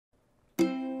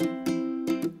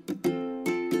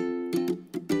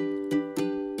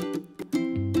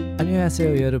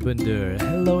안녕하세요, 여러분들.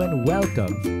 Hello and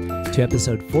welcome to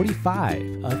episode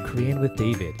 45 of Korean with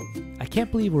David. I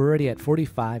can't believe we're already at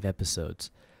 45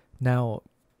 episodes. Now,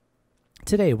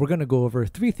 today we're going to go over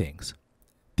three things.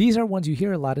 These are ones you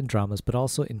hear a lot in dramas, but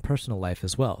also in personal life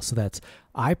as well. So that's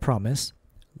I promise,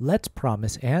 let's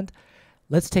promise, and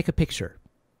let's take a picture.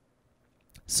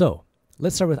 So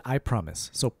let's start with I promise.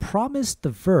 So promise, the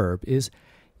verb is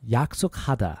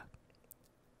약속하다.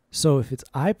 So if it's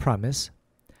I promise,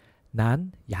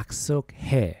 난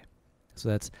약속해. So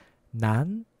that's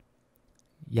난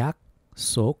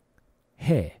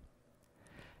약속해.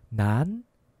 난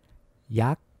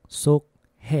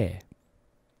약속해.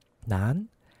 난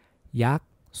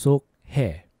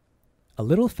약속해. A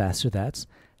little faster, that's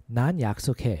난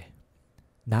약속해.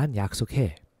 난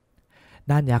약속해.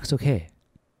 난 약속해.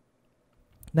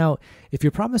 Now, if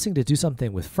you're promising to do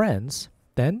something with friends,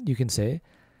 then you can say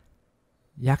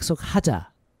약속하자.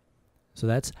 So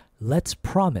that's let's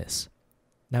promise.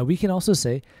 Now we can also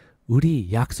say 우리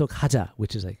약속하자,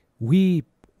 which is like we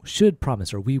should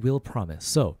promise or we will promise.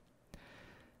 So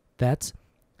that's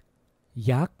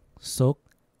약속하자.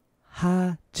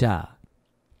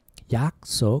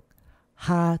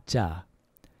 약속하자.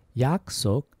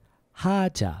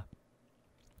 약속하자.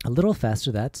 A little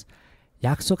faster, that's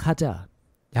약속하자.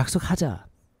 약속하자.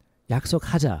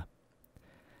 약속하자.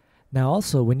 Now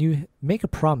also, when you make a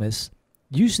promise,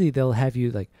 usually they'll have you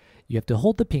you have to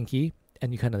hold the pinky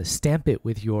and you kind of stamp it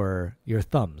with your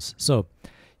thumbs. So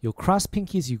you'll cross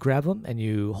pinkies, you grab them and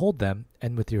you hold them,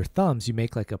 and with your thumbs you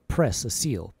make like a press, a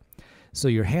seal. So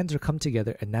your hands are come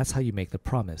together and that's how you make the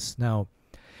promise. Now,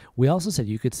 we also said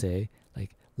you could say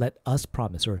let us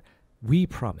promise or we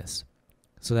promise.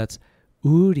 So that's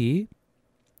우리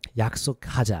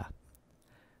약속하자.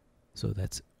 So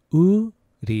that's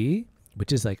우리,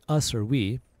 which is like us or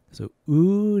we. So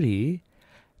우리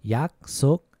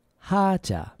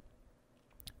약속하자.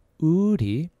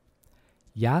 우리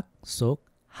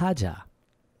약속하자.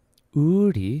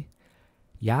 우리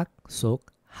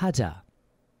약속하자.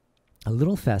 A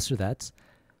little faster, that's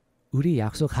우리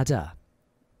약속하자.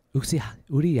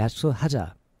 우리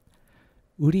약속하자.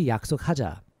 우리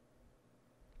약속하자.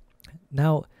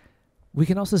 Now, we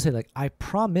can also say I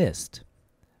promised,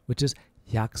 which is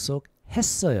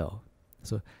약속했어요.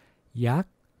 So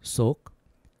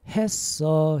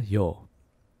약속했어요.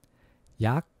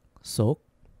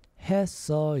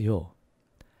 약속했어요.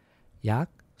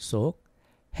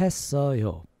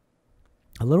 약속했어요.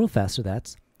 A little faster,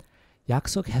 that's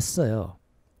약속했어요.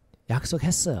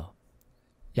 약속했어요.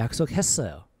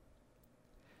 약속했어요.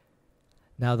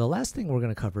 Now the last thing we're going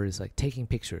to cover is taking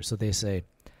pictures. So they say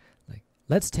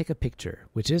let's take a picture,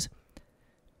 which is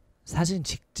사진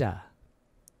찍자.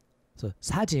 So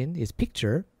사진 is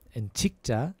picture and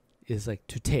찍자 is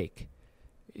to take,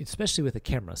 especially with a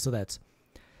camera. So that's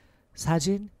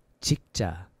사진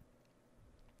찍자.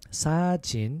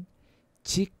 사진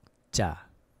찍자.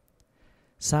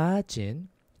 사진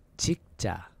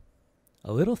찍자.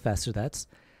 A little faster, that's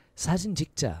사진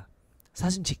찍자.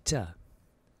 사진 찍자.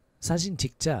 사진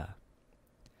찍자.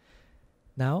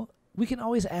 Now, we can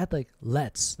always add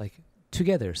let's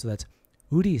together. So that's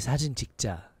우리 사진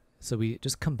찍자. So we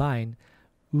just combine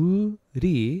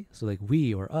우리, so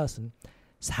we or us, and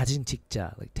사진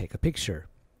찍자, take a picture.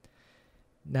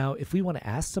 Now, if we want to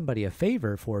ask somebody a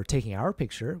favor for taking our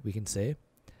picture, we can say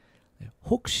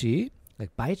혹시,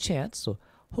 by chance, so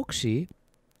혹시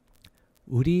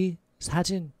우리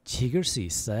사진 찍을 수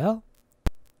있어요?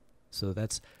 So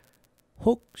that's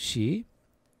혹시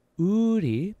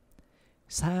우리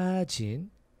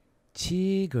사진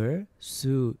찍을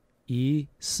수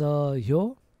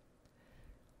있어요?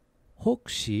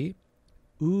 혹시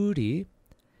우리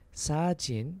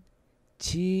사진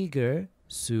찍을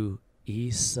수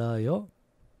있어요?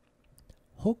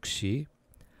 혹시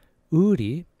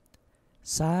우리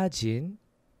사진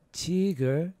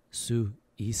찍을 수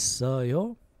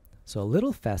있어요? So a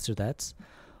little faster, that's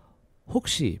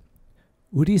혹시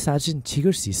우리 사진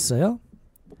찍을 수 있어요?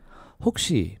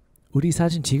 혹시 우리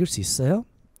사진 찍을 수 있어요?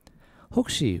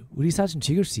 혹시 우리 사진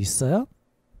찍을 수 있어요?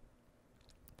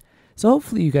 So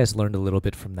hopefully you guys learned a little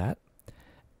bit from that.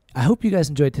 I hope you guys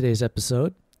enjoyed today's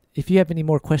episode. If you have any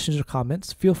more questions or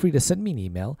comments, feel free to send me an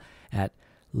email at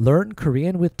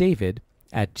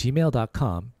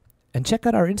learnkoreanwithdavid@gmail.com and check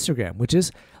out our Instagram, which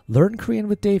is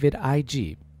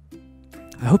learnkoreanwithdavidIG.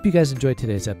 I hope you guys enjoyed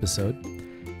today's episode.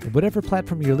 And whatever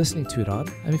platform you're listening to it on,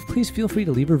 please feel free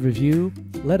to leave a review.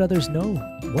 Let others know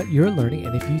what you're learning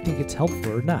and if you think it's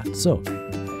helpful or not. So,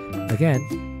 again,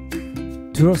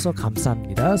 들어서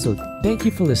감사합니다. So, thank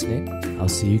you for listening. I'll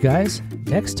see you guys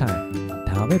next time.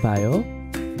 다음에 봐요.